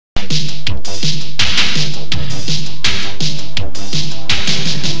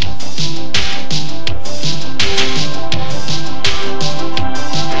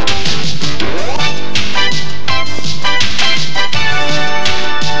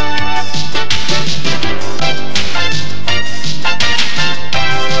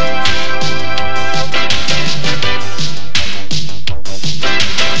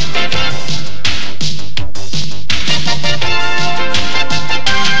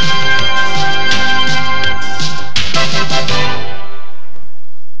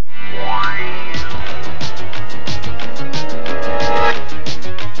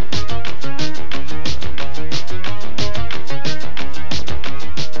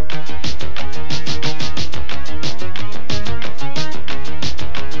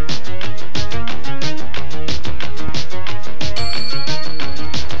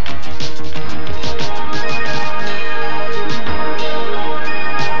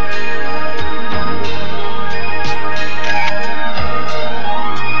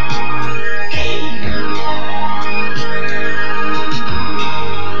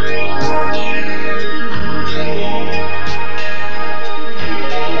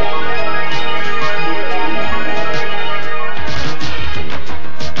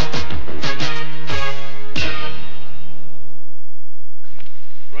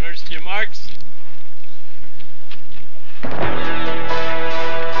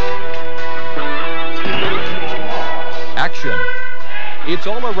It's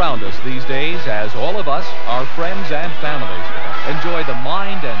all around us these days as all of us, our friends and families, enjoy the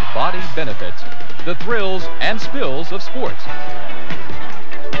mind and body benefits, the thrills and spills of sports.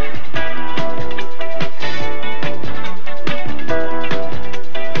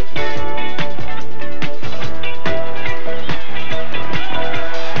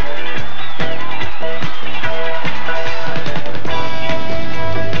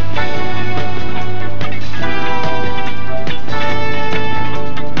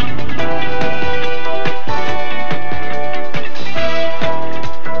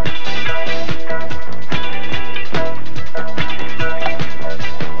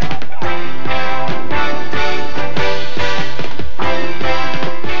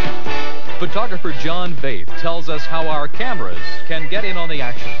 Photographer John Vaeth tells us how our cameras can get in on the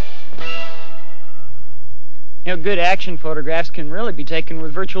action. You know, good action photographs can really be taken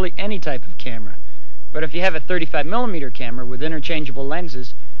with virtually any type of camera. But if you have a 35mm camera with interchangeable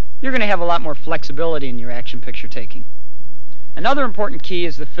lenses, you're going to have a lot more flexibility in your action picture taking. Another important key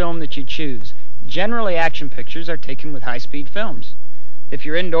is the film that you choose. Generally, action pictures are taken with high-speed films. If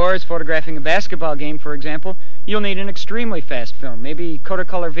you're indoors photographing a basketball game, for example, you'll need an extremely fast film, maybe Kodak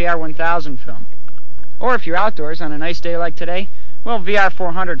VR 1000 film. Or if you're outdoors on a nice day like today, well, VR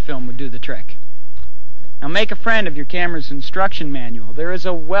 400 film would do the trick. Now make a friend of your camera's instruction manual. There is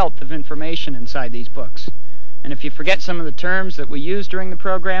a wealth of information inside these books. And if you forget some of the terms that we use during the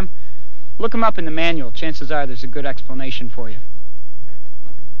program, look them up in the manual. Chances are there's a good explanation for you.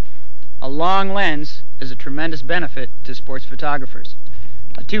 A long lens is a tremendous benefit to sports photographers.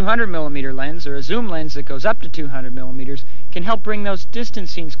 A 200mm lens or a zoom lens that goes up to 200mm can help bring those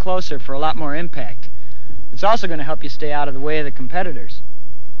distance scenes closer for a lot more impact. It's also going to help you stay out of the way of the competitors.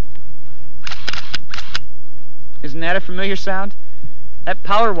 Isn't that a familiar sound? That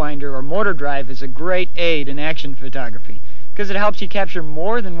power winder or motor drive is a great aid in action photography because it helps you capture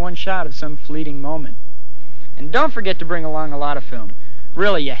more than one shot of some fleeting moment. And don't forget to bring along a lot of film.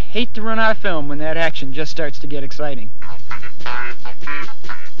 Really, you hate to run out of film when that action just starts to get exciting.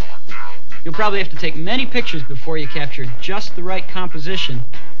 You'll probably have to take many pictures before you capture just the right composition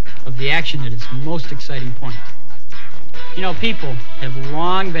of the action at its most exciting point. You know, people have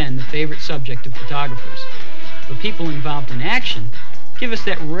long been the favorite subject of photographers, but people involved in action give us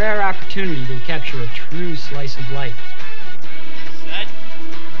that rare opportunity to capture a true slice of life. Set.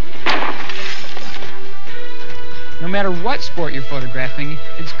 No matter what sport you're photographing,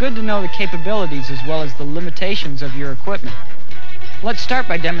 it's good to know the capabilities as well as the limitations of your equipment. Let's start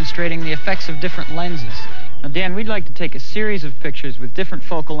by demonstrating the effects of different lenses. Now, Dan, we'd like to take a series of pictures with different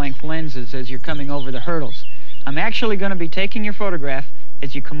focal length lenses as you're coming over the hurdles. I'm actually going to be taking your photograph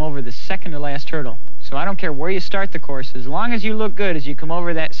as you come over the second to last hurdle. So I don't care where you start the course, as long as you look good as you come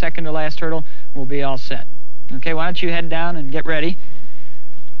over that second to last hurdle, we'll be all set. Okay, why don't you head down and get ready?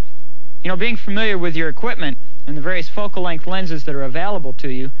 You know, being familiar with your equipment and the various focal length lenses that are available to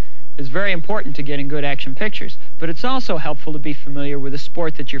you is very important to getting good action pictures, but it's also helpful to be familiar with the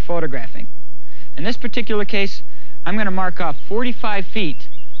sport that you're photographing. In this particular case, I'm going to mark off 45 feet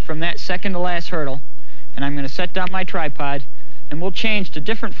from that second to last hurdle, and I'm going to set down my tripod, and we'll change to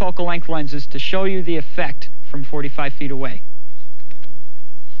different focal length lenses to show you the effect from 45 feet away.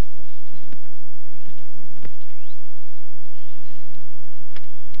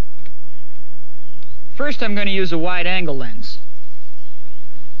 First, I'm going to use a wide-angle lens.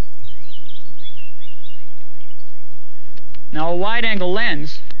 Now, a wide-angle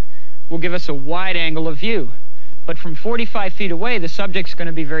lens will give us a wide angle of view, but from 45 feet away, the subject's going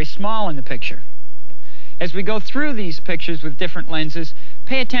to be very small in the picture. As we go through these pictures with different lenses,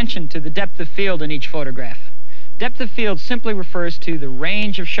 pay attention to the depth of field in each photograph. Depth of field simply refers to the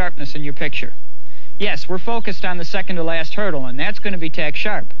range of sharpness in your picture. Yes, we're focused on the second to last hurdle, and that's going to be tack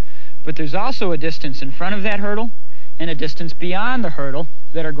sharp. But there's also a distance in front of that hurdle and a distance beyond the hurdle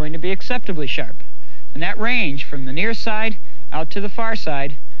that are going to be acceptably sharp. And that range from the near side out to the far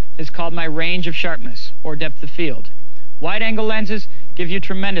side is called my range of sharpness, or depth of field. Wide-angle lenses give you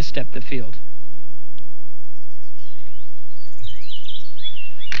tremendous depth of field.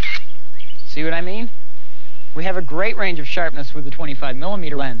 See what I mean? We have a great range of sharpness with the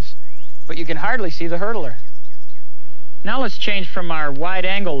 25mm lens, but you can hardly see the hurdler. Now let's change from our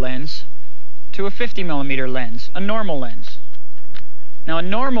wide-angle lens to a 50mm lens, a normal lens. Now, a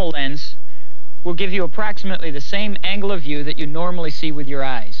normal lens will give you approximately the same angle of view that you normally see with your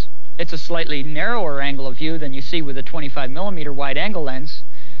eyes. It's a slightly narrower angle of view than you see with a 25mm wide-angle lens,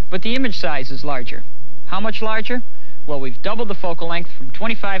 but the image size is larger. How much larger? Well, we've doubled the focal length from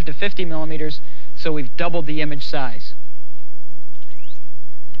 25 to 50mm, so we've doubled the image size.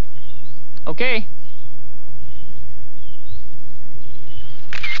 Okay.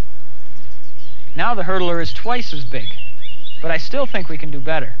 Now the hurdler is twice as big, but I still think we can do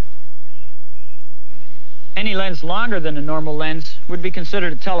better. Any lens longer than a normal lens would be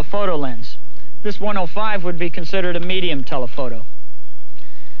considered a telephoto lens. This 105 would be considered a medium telephoto.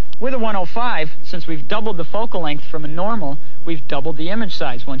 With a 105, since we've doubled the focal length from a normal, we've doubled the image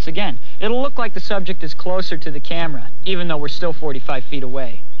size once again. It'll look like the subject is closer to the camera, even though we're still 45 feet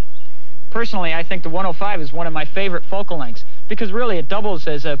away. Personally, I think the 105 is one of my favorite focal lengths, because really it doubles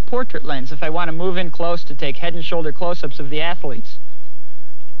as a portrait lens if I want to move in close to take head and shoulder close-ups of the athletes.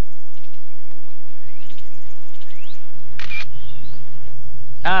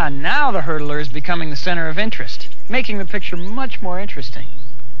 Now the hurdler is becoming the center of interest, making the picture much more interesting.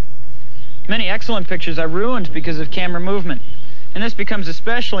 Many excellent pictures are ruined because of camera movement, and this becomes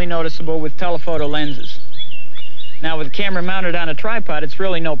especially noticeable with telephoto lenses. Now, with the camera mounted on a tripod, it's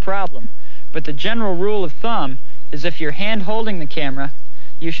really no problem, but the general rule of thumb is if you're hand holding the camera,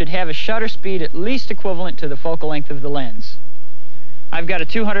 you should have a shutter speed at least equivalent to the focal length of the lens. I've got a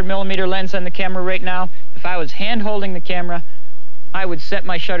 200mm lens on the camera right now. If I was hand holding the camera, I would set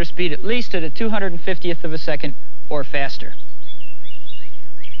my shutter speed at least at a 250th of a second or faster.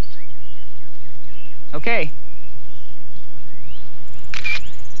 Okay.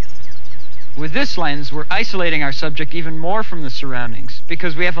 With this lens, we're isolating our subject even more from the surroundings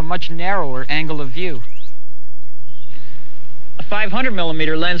because we have a much narrower angle of view. A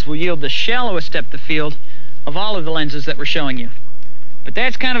 500mm lens will yield the shallowest depth of field of all of the lenses that we're showing you. But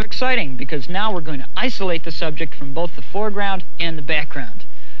that's kind of exciting because now we're going to isolate the subject from both the foreground and the background.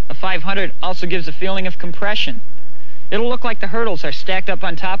 A 500 also gives a feeling of compression. It'll look like the hurdles are stacked up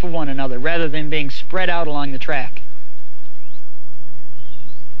on top of one another rather than being spread out along the track.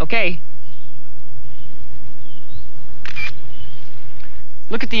 Okay.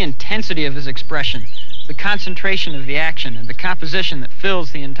 Look at the intensity of his expression, the concentration of the action, and the composition that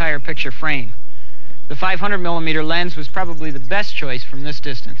fills the entire picture frame. The 500mm lens was probably the best choice from this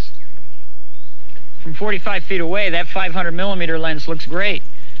distance. From 45 feet away, that 500mm lens looks great,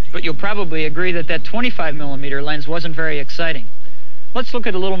 but you'll probably agree that that 25mm lens wasn't very exciting. Let's look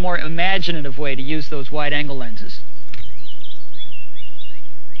at a little more imaginative way to use those wide-angle lenses.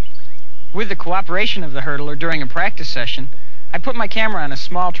 With the cooperation of the hurdler during a practice session, I put my camera on a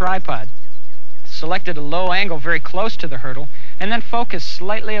small tripod, selected a low angle very close to the hurdle, and then focused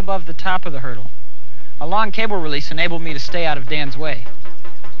slightly above the top of the hurdle. A long cable release enabled me to stay out of Dan's way.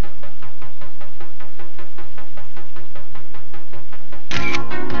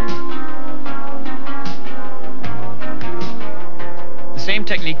 The same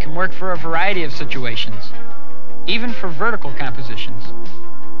technique can work for a variety of situations, even for vertical compositions.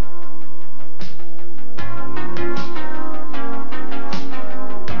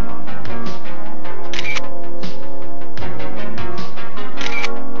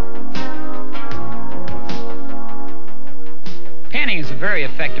 Panning is a very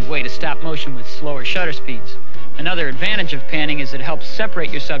effective way to stop motion with slower shutter speeds. Another advantage of panning is it helps separate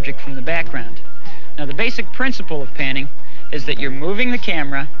your subject from the background. Now, the basic principle of panning is that you're moving the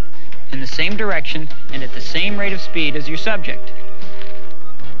camera in the same direction and at the same rate of speed as your subject.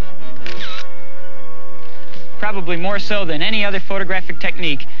 Probably more so than any other photographic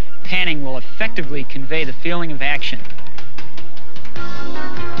technique, panning will effectively convey the feeling of action.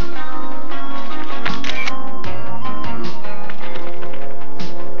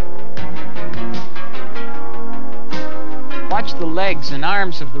 Watch the legs and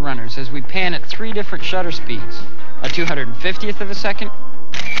arms of the runners as we pan at 3 different shutter speeds: a 250th of a second,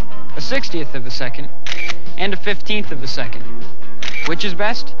 a 60th of a second, and a 15th of a second. Which is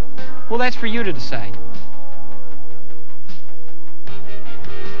best? Well, that's for you to decide.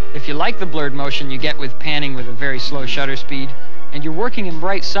 If you like the blurred motion you get with panning with a very slow shutter speed, and you're working in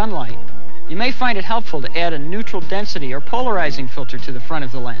bright sunlight, you may find it helpful to add a neutral density or polarizing filter to the front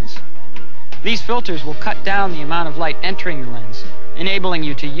of the lens. These filters will cut down the amount of light entering the lens, enabling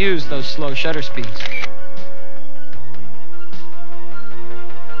you to use those slow shutter speeds.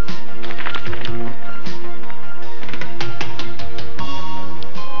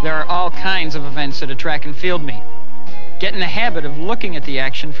 There are all kinds of events at a track and field meet. Get in the habit of looking at the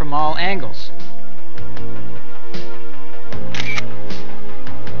action from all angles.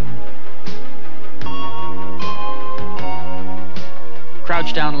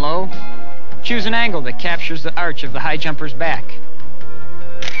 Crouch down low. Choose an angle that captures the arch of the high jumper's back.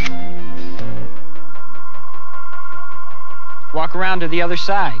 Walk around to the other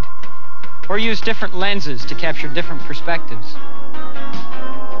side, or use different lenses to capture different perspectives.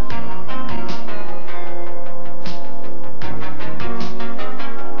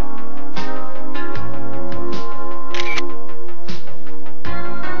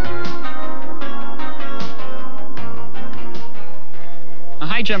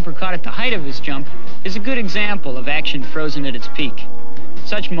 high jumper caught at the height of his jump is a good example of action frozen at its peak.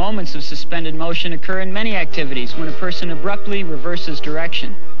 Such moments of suspended motion occur in many activities when a person abruptly reverses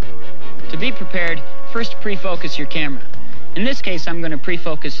direction. To be prepared, first pre-focus your camera. In this case, I'm going to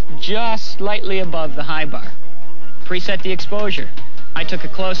pre-focus just slightly above the high bar. Preset the exposure. I took a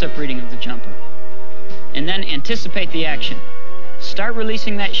close-up reading of the jumper. And then anticipate the action. Start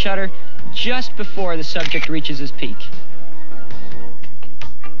releasing that shutter just before the subject reaches his peak.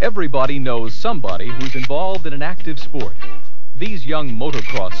 Everybody knows somebody who's involved in an active sport. These young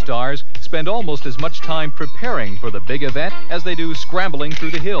motocross stars spend almost as much time preparing for the big event as they do scrambling through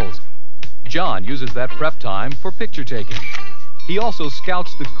the hills. John uses that prep time for picture taking. He also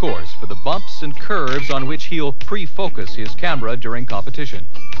scouts the course for the bumps and curves on which he'll pre-focus his camera during competition.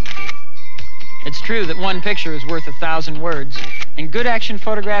 It's true that one picture is worth 1,000 words, and good action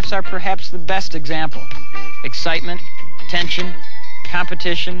photographs are perhaps the best example. Excitement, tension,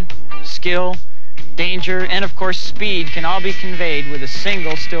 competition, skill, danger, and of course speed can all be conveyed with a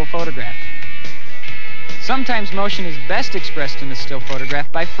single still photograph. Sometimes motion is best expressed in a still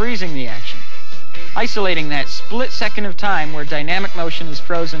photograph by freezing the action, isolating that split second of time where dynamic motion is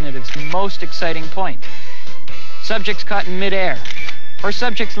frozen at its most exciting point. Subjects caught in midair, or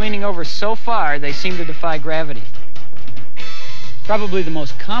subjects leaning over so far they seem to defy gravity. Probably the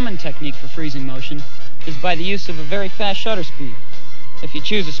most common technique for freezing motion is by the use of a very fast shutter speed. If you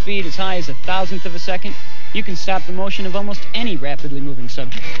choose a speed as high as 1,000th of a second, you can stop the motion of almost any rapidly moving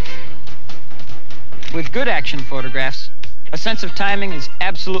subject. With good action photographs, a sense of timing is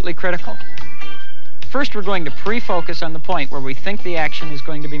absolutely critical. First, we're going to pre-focus on the point where we think the action is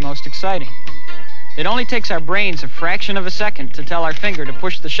going to be most exciting. It only takes our brains a fraction of a second to tell our finger to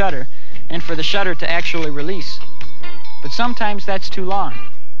push the shutter and for the shutter to actually release. But sometimes that's too long.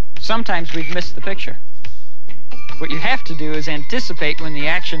 Sometimes we've missed the picture. What you have to do is anticipate when the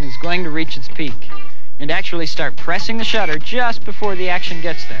action is going to reach its peak and actually start pressing the shutter just before the action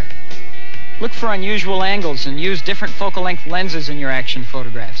gets there. Look for unusual angles and use different focal length lenses in your action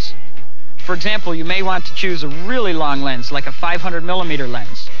photographs. For example, you may want to choose a really long lens like a 500mm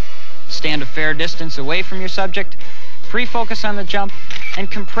lens. Stand a fair distance away from your subject, pre-focus on the jump,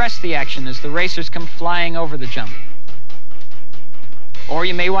 and compress the action as the racers come flying over the jump. Or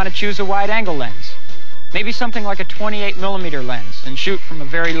you may want to choose a wide-angle lens. Maybe something like a 28mm lens and shoot from a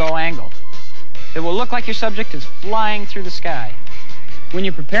very low angle. It will look like your subject is flying through the sky. When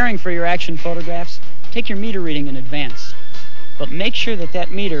you're preparing for your action photographs, take your meter reading in advance. But make sure that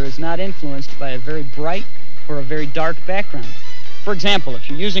that meter is not influenced by a very bright or a very dark background. For example, if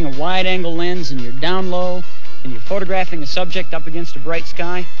you're using a wide-angle lens and you're down low and you're photographing a subject up against a bright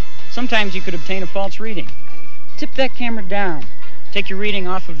sky, sometimes you could obtain a false reading. Tip that camera down. Take your reading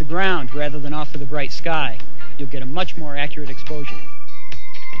off of the ground rather than off of the bright sky. You'll get a much more accurate exposure.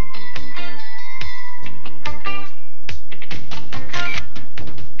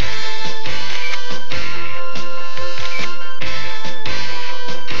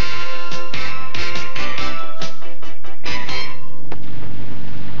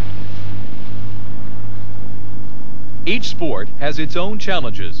 Each sport has its own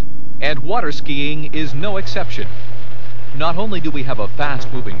challenges, and water skiing is no exception. Not only do we have a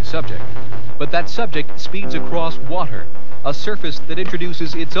fast-moving subject, but that subject speeds across water, a surface that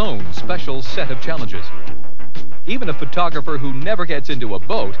introduces its own special set of challenges. Even a photographer who never gets into a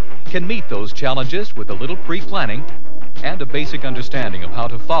boat can meet those challenges with a little pre-planning and a basic understanding of how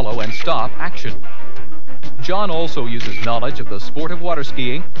to follow and stop action. John also uses knowledge of the sport of water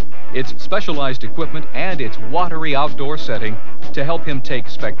skiing, its specialized equipment, and its watery outdoor setting to help him take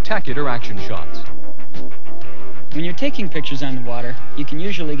spectacular action shots. When you're taking pictures on the water, you can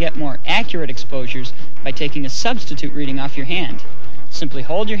usually get more accurate exposures by taking a substitute reading off your hand. Simply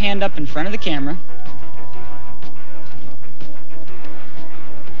hold your hand up in front of the camera,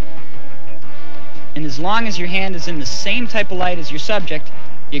 and as long as your hand is in the same type of light as your subject,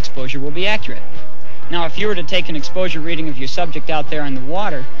 the exposure will be accurate. Now, if you were to take an exposure reading of your subject out there on the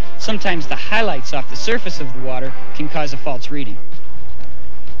water, sometimes the highlights off the surface of the water can cause a false reading.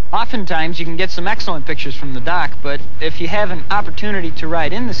 Oftentimes, you can get some excellent pictures from the dock, but if you have an opportunity to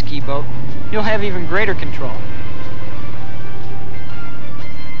ride in the ski boat, you'll have even greater control.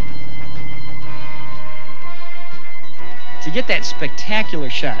 To get that spectacular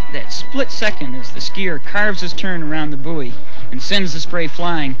shot, that split second as the skier carves his turn around the buoy and sends the spray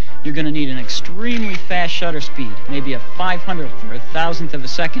flying, you're going to need an extremely fast shutter speed, maybe a 500th or 1,000th of a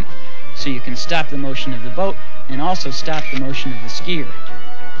second, so you can stop the motion of the boat and also stop the motion of the skier.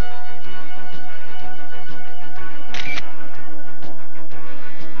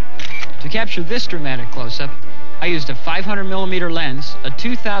 To capture this dramatic close-up, I used a 500mm lens, a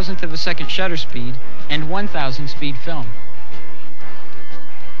 2,000th of a second shutter speed, and 1,000 speed film.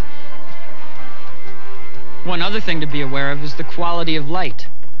 One other thing to be aware of is the quality of light.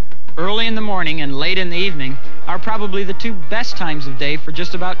 Early in the morning and late in the evening are probably the two best times of day for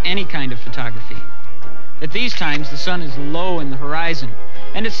just about any kind of photography. At these times, the sun is low in the horizon,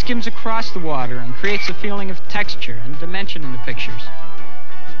 and it skims across the water and creates a feeling of texture and dimension in the pictures.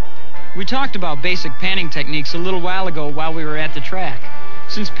 We talked about basic panning techniques a little while ago while we were at the track.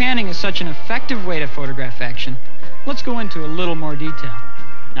 Since panning is such an effective way to photograph action, let's go into a little more detail.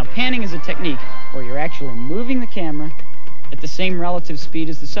 Now, panning is a technique where you're actually moving the camera at the same relative speed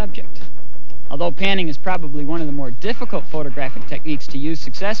as the subject. Although panning is probably one of the more difficult photographic techniques to use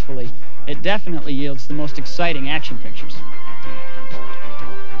successfully, it definitely yields the most exciting action pictures.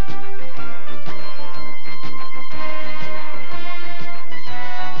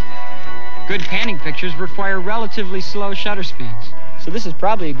 Good panning pictures require relatively slow shutter speeds, so this is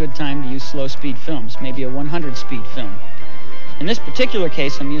probably a good time to use slow speed films, maybe a 100 speed film. In this particular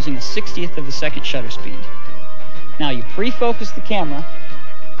case, I'm using a 60th of a second shutter speed. Now you pre-focus the camera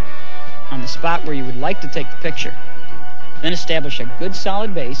on the spot where you would like to take the picture. Then establish a good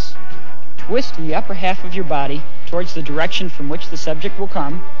solid base, twist the upper half of your body towards the direction from which the subject will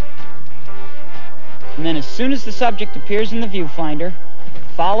come, and then as soon as the subject appears in the viewfinder,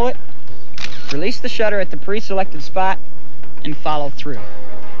 follow it, release the shutter at the pre-selected spot, and follow through.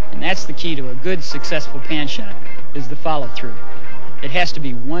 And that's the key to a good, successful pan shot, is the follow-through. It has to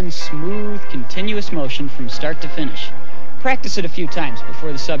be one smooth, continuous motion from start to finish. Practice it a few times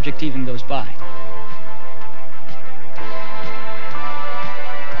before the subject even goes by.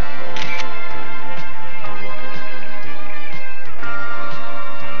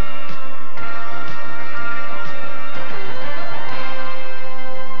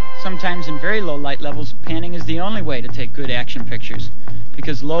 Sometimes in very low light levels, panning is the only way to take good action pictures,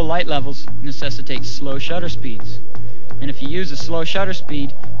 because low light levels necessitate slow shutter speeds. And if you use a slow shutter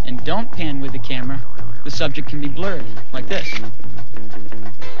speed and don't pan with the camera, the subject can be blurred, like this.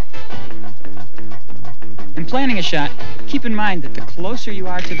 In planning a shot, keep in mind that the closer you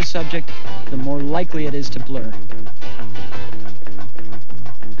are to the subject, the more likely it is to blur.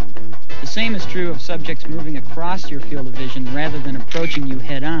 The same is true of subjects moving across your field of vision rather than approaching you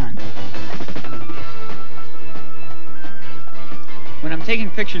head-on. When I'm taking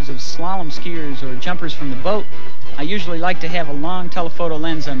pictures of slalom skiers or jumpers from the boat, I usually like to have a long telephoto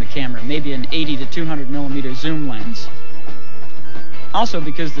lens on the camera, maybe an 80 to 200 millimeter zoom lens. Also,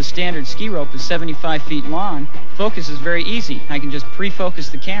 because the standard ski rope is 75 feet long, focus is very easy. I can just pre-focus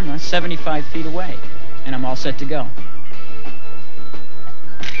the camera 75 feet away, and I'm all set to go.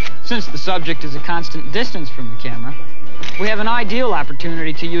 Since the subject is a constant distance from the camera, we have an ideal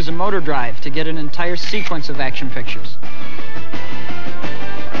opportunity to use a motor drive to get an entire sequence of action pictures.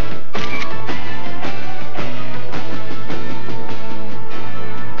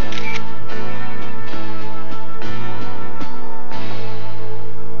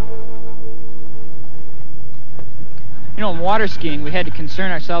 You know, in water skiing, we had to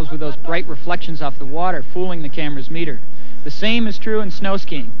concern ourselves with those bright reflections off the water, fooling the camera's meter. The same is true in snow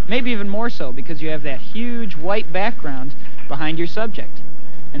skiing, maybe even more so because you have that huge white background behind your subject.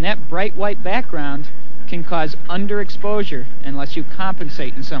 And that bright white background can cause underexposure unless you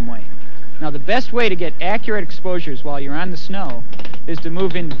compensate in some way. Now, the best way to get accurate exposures while you're on the snow is to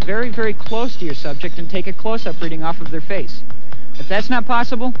move in very, very close to your subject and take a close-up reading off of their face. If that's not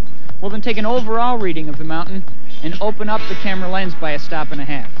possible, well, then take an overall reading of the mountain and open up the camera lens by a stop and a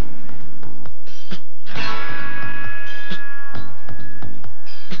half.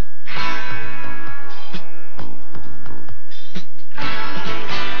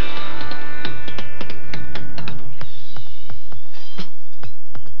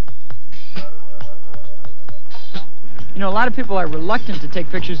 You know, a lot of people are reluctant to take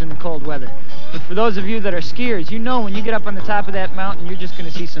pictures in the cold weather. But for those of you that are skiers, you know when you get up on the top of that mountain, you're just going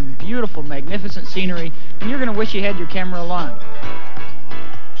to see some beautiful, magnificent scenery, and you're going to wish you had your camera along.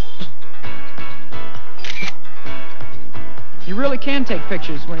 You really can take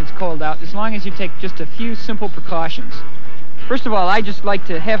pictures when it's cold out, as long as you take just a few simple precautions. First of all, I just like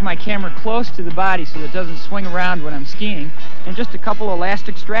to have my camera close to the body so it doesn't swing around when I'm skiing, and just a couple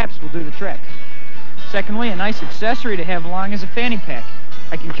elastic straps will do the trick. Secondly, a nice accessory to have along is a fanny pack.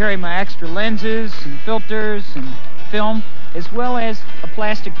 I can carry my extra lenses and filters and film, as well as a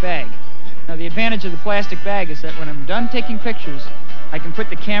plastic bag. Now, the advantage of the plastic bag is that when I'm done taking pictures, I can put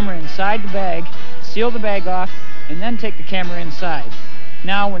the camera inside the bag, seal the bag off, and then take the camera inside.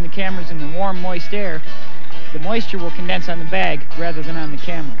 Now, when the camera's in the warm, moist air, the moisture will condense on the bag rather than on the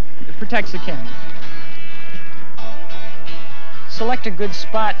camera. It protects the camera. Select a good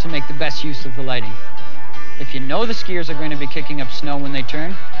spot to make the best use of the lighting. If you know the skiers are going to be kicking up snow when they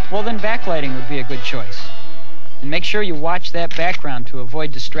turn, well then backlighting would be a good choice. And make sure you watch that background to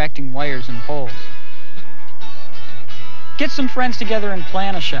avoid distracting wires and poles. Get some friends together and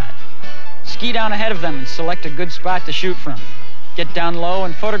plan a shot. Ski down ahead of them and select a good spot to shoot from. Get down low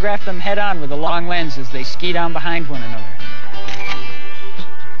and photograph them head-on with a long lens as they ski down behind one another.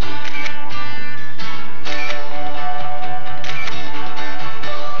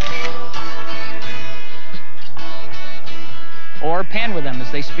 Or pan with them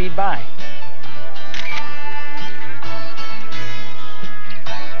as they speed by.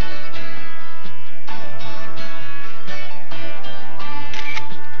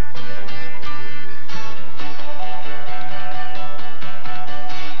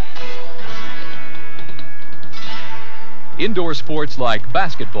 Indoor sports like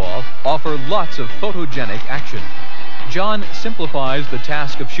basketball offer lots of photogenic action. John simplifies the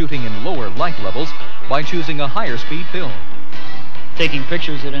task of shooting in lower light levels by choosing a higher speed film. Taking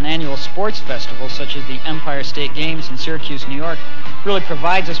pictures at an annual sports festival such as the Empire State Games in Syracuse, New York, really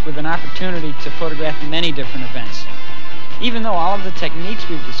provides us with an opportunity to photograph many different events. Even though all of the techniques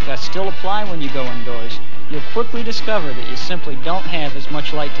we've discussed still apply when you go indoors, you'll quickly discover that you simply don't have as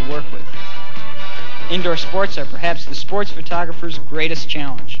much light to work with. Indoor sports are perhaps the sports photographer's greatest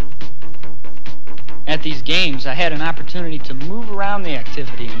challenge. At these games, I had an opportunity to move around the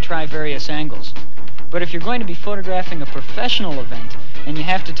activity and try various angles. But if you're going to be photographing a professional event and you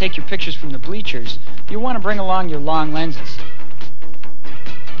have to take your pictures from the bleachers, you'll want to bring along your long lenses.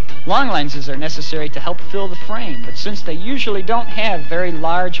 Long lenses are necessary to help fill the frame, but since they usually don't have very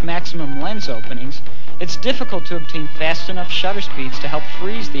large maximum lens openings, it's difficult to obtain fast enough shutter speeds to help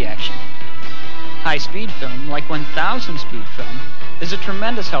freeze the action. High-speed film, like 1000 speed film, is a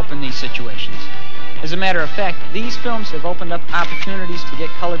tremendous help in these situations. As a matter of fact, these films have opened up opportunities to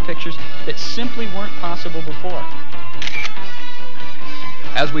get color pictures that simply weren't possible before.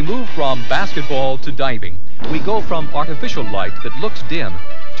 As we move from basketball to diving, we go from artificial light that looks dim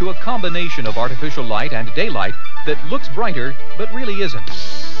to a combination of artificial light and daylight that looks brighter but really isn't.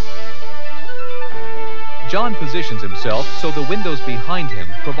 John positions himself so the windows behind him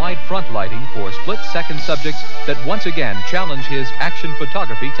provide front lighting for split-second subjects that once again challenge his action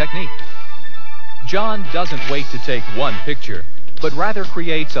photography technique. John doesn't wait to take one picture, but rather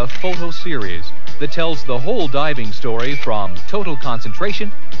creates a photo series that tells the whole diving story from total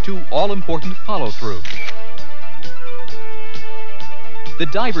concentration to all-important follow-through. The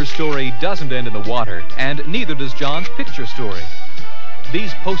diver's story doesn't end in the water, and neither does John's picture story.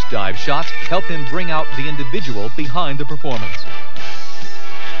 These post-dive shots help him bring out the individual behind the performance.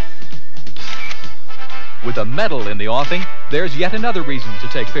 With a medal in the offing, there's yet another reason to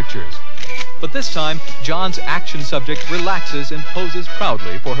take pictures. But this time, John's action subject relaxes and poses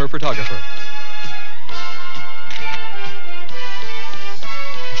proudly for her photographer.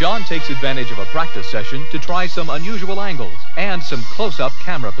 John takes advantage of a practice session to try some unusual angles and some close-up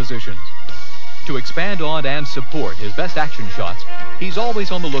camera positions. To expand on and support his best action shots, he's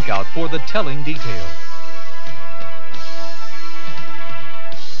always on the lookout for the telling detail.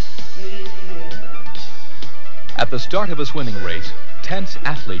 At the start of a swimming race, tense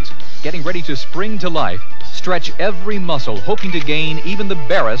athletes, getting ready to spring to life, stretch every muscle, hoping to gain even the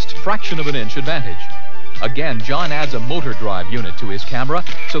barest fraction of an inch advantage. Again, John adds a motor drive unit to his camera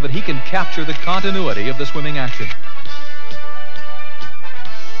so that he can capture the continuity of the swimming action.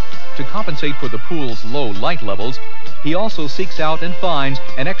 To compensate for the pool's low light levels, he also seeks out and finds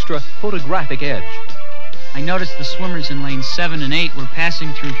an extra photographic edge. I noticed the swimmers in lanes 7 and 8 were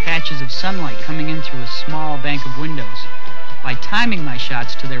passing through patches of sunlight coming in through a small bank of windows. By timing my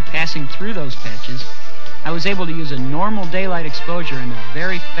shots to their passing through those patches, I was able to use a normal daylight exposure and a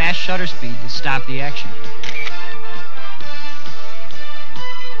very fast shutter speed to stop the action.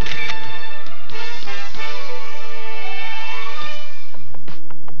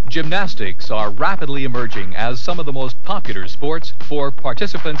 Gymnastics are rapidly emerging as some of the most popular sports for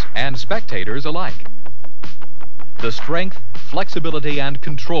participants and spectators alike. The strength, flexibility, and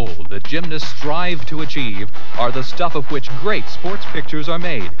control that gymnasts strive to achieve are the stuff of which great sports pictures are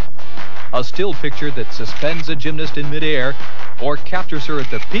made. A still picture that suspends a gymnast in midair or captures her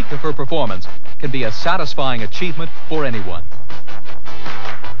at the peak of her performance can be a satisfying achievement for anyone.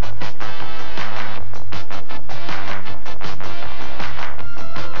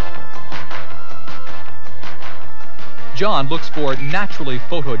 John looks for naturally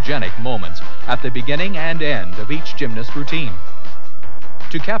photogenic moments at the beginning and end of each gymnast routine.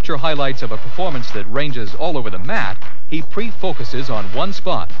 To capture highlights of a performance that ranges all over the mat, he pre-focuses on one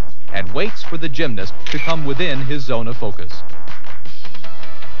spot and waits for the gymnast to come within his zone of focus.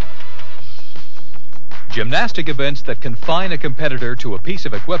 Gymnastic events that confine a competitor to a piece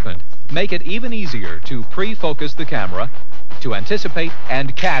of equipment make it even easier to pre-focus the camera, to anticipate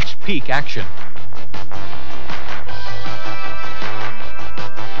and catch peak action.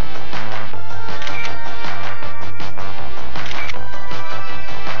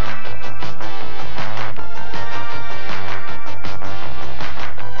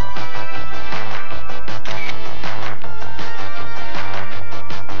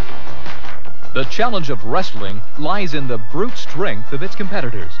 The challenge of wrestling lies in the brute strength of its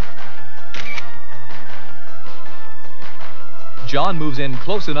competitors. John moves in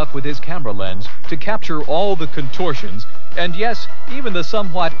close enough with his camera lens to capture all the contortions and, yes, even the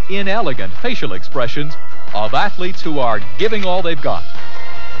somewhat inelegant facial expressions of athletes who are giving all they've got.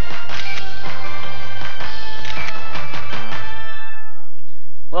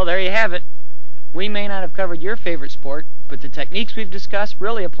 Well, there you have it. We may not have covered your favorite sport, but the techniques we've discussed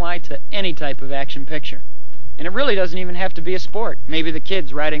really apply to any type of action picture. And it really doesn't even have to be a sport. Maybe the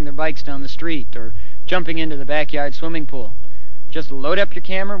kids riding their bikes down the street or jumping into the backyard swimming pool. Just load up your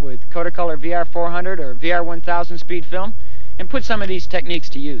camera with Kodak VR 400 or VR 1000 speed film and put some of these techniques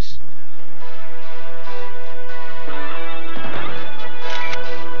to use.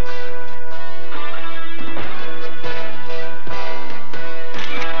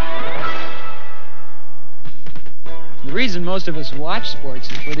 The reason most of us watch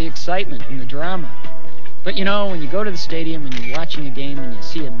sports is for the excitement and the drama. But you know, when you go to the stadium and you're watching a game and you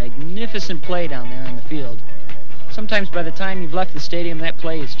see a magnificent play down there on the field, sometimes by the time you've left the stadium, that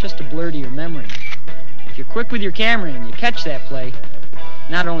play is just a blur to your memory. If you're quick with your camera and you catch that play,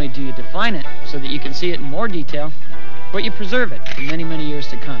 not only do you define it so that you can see it in more detail, but you preserve it for many, many years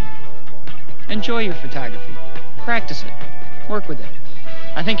to come. Enjoy your photography. Practice it. Work with it.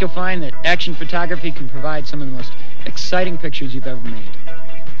 I think you'll find that action photography can provide some of the most exciting pictures you've ever made.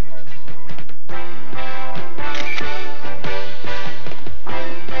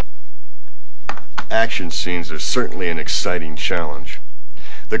 Action scenes are certainly an exciting challenge.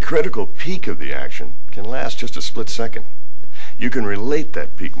 The critical peak of the action can last just a split second. You can relate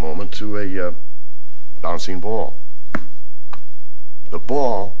that peak moment to a bouncing ball. The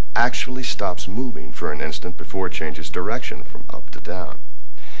ball actually stops moving for an instant before it changes direction from up to down.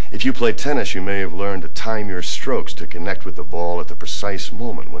 If you play tennis, you may have learned to time your strokes to connect with the ball at the precise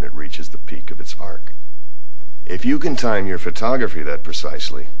moment when it reaches the peak of its arc. If you can time your photography that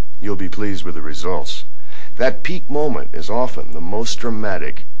precisely, you'll be pleased with the results. That peak moment is often the most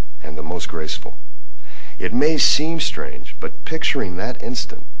dramatic and the most graceful. It may seem strange, but picturing that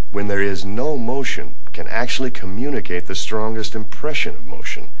instant when there is no motion can actually communicate the strongest impression of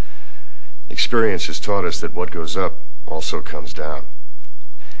motion. Experience has taught us that what goes up also comes down.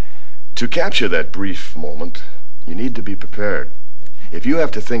 To capture that brief moment, you need to be prepared. If you have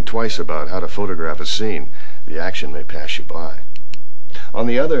to think twice about how to photograph a scene, the action may pass you by. On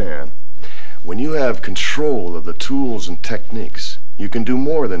the other hand, when you have control of the tools and techniques, you can do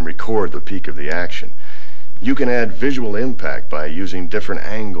more than record the peak of the action. You can add visual impact by using different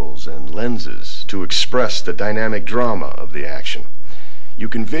angles and lenses to express the dynamic drama of the action. You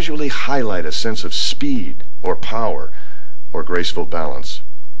can visually highlight a sense of speed or power or graceful balance.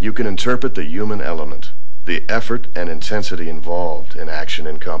 You can interpret the human element, the effort and intensity involved in action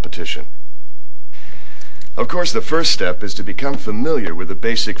and competition. Of course, the first step is to become familiar with the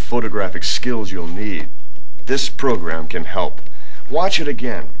basic photographic skills you'll need. This program can help. Watch it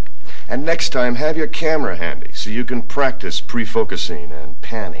again. And next time, have your camera handy so you can practice pre-focusing and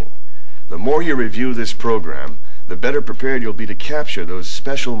panning. The more you review this program, the better prepared you'll be to capture those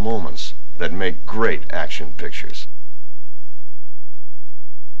special moments that make great action pictures.